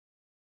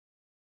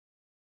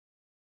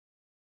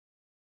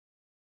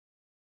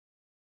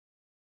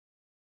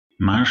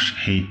March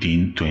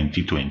 18,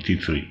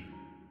 2023.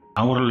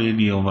 Our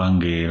Lady of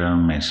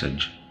Anguera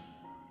message.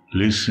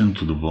 Listen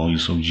to the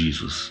voice of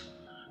Jesus.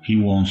 He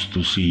wants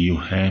to see you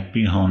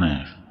happy on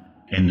earth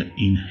and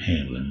in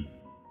heaven.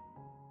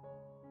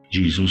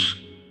 Jesus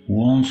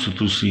wants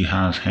to see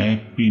us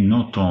happy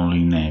not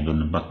only in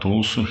heaven but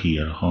also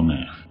here on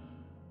earth.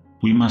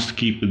 We must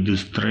keep the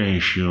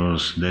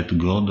treasures that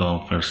God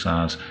offers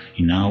us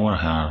in our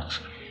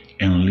hearts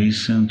and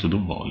listen to the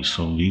voice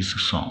of His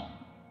Son.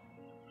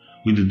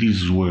 With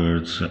these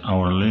words,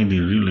 Our Lady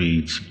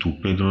relates to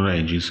Pedro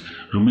regis,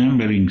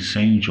 remembering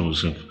Saint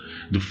Joseph,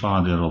 the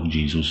father of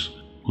Jesus,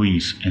 who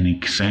is an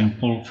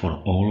example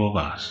for all of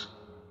us.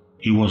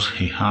 He was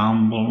a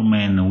humble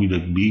man with a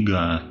big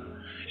heart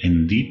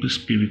and deep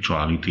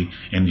spirituality,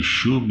 and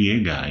should be a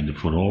guide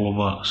for all of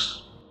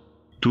us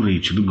to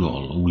reach the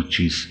goal, which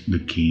is the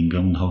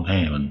kingdom of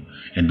heaven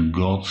and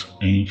God's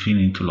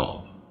infinite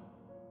love.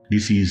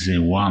 This is a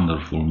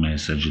wonderful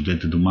message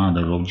that the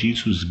Mother of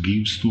Jesus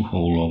gives to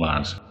all of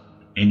us,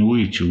 and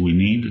which we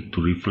need to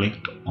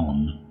reflect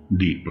on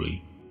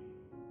deeply.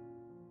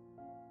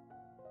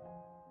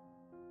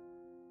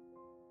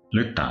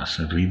 Let us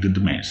read the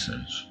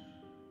message.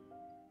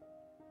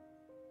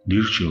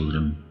 Dear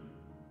children,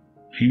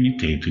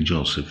 imitate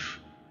Joseph,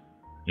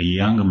 a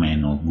young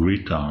man of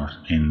great art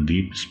and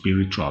deep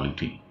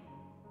spirituality.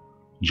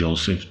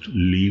 Joseph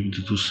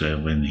lived to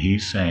serve, and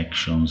his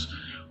actions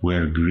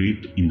were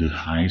great in the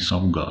eyes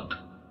of God.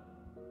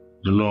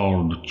 The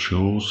Lord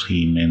chose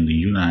him and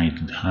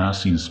united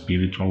us in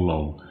spiritual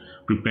love,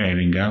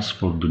 preparing us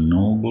for the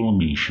noble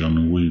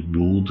mission we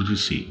would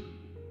receive.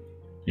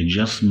 A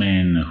just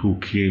man who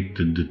kept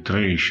the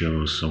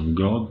treasures of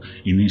God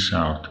in his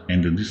heart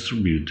and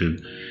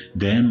distributed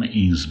them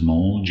in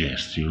small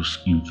gestures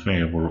in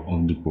favor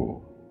of the poor.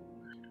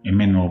 A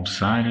man of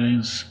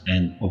silence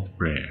and of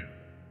prayer.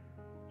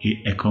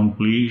 He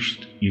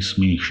accomplished his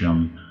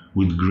mission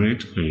with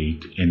great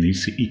faith, and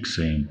his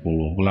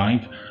example of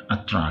life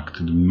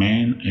attracted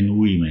men and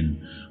women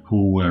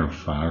who were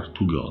far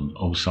to God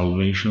of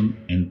salvation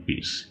and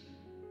peace.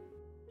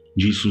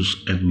 Jesus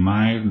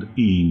admired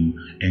him,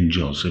 and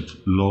Joseph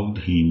loved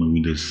him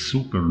with a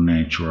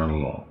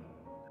supernatural love.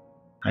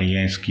 I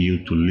ask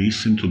you to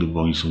listen to the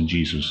voice of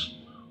Jesus.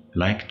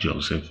 Like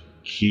Joseph,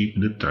 keep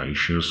the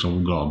treasures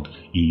of God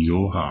in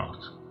your heart.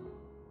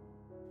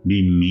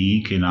 Be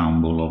meek and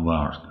humble of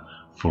heart,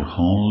 for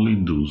only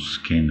those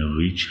can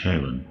reach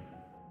heaven.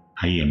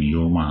 I am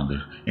your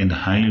mother, and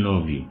I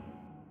love you.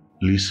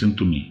 Listen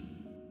to me.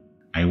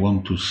 I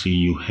want to see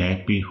you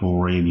happy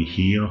already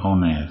here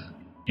on earth,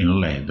 and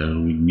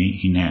later with me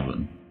in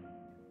heaven.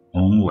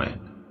 Onward,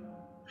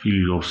 fill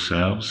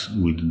yourselves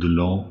with the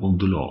love of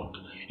the Lord,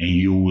 and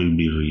you will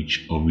be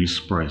rich of His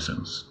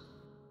presence.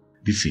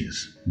 This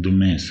is the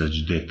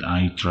message that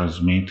I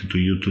transmit to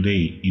you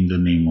today in the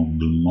name of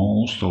the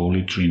Most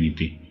Holy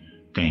Trinity.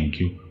 Thank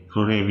you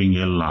for having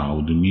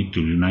allowed me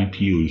to unite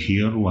you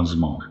here once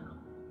more.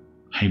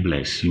 I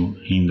bless you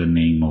in the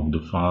name of the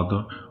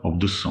Father, of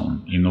the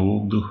Son, and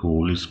of the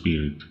Holy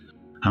Spirit.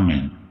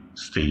 Amen.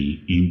 Stay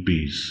in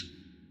peace.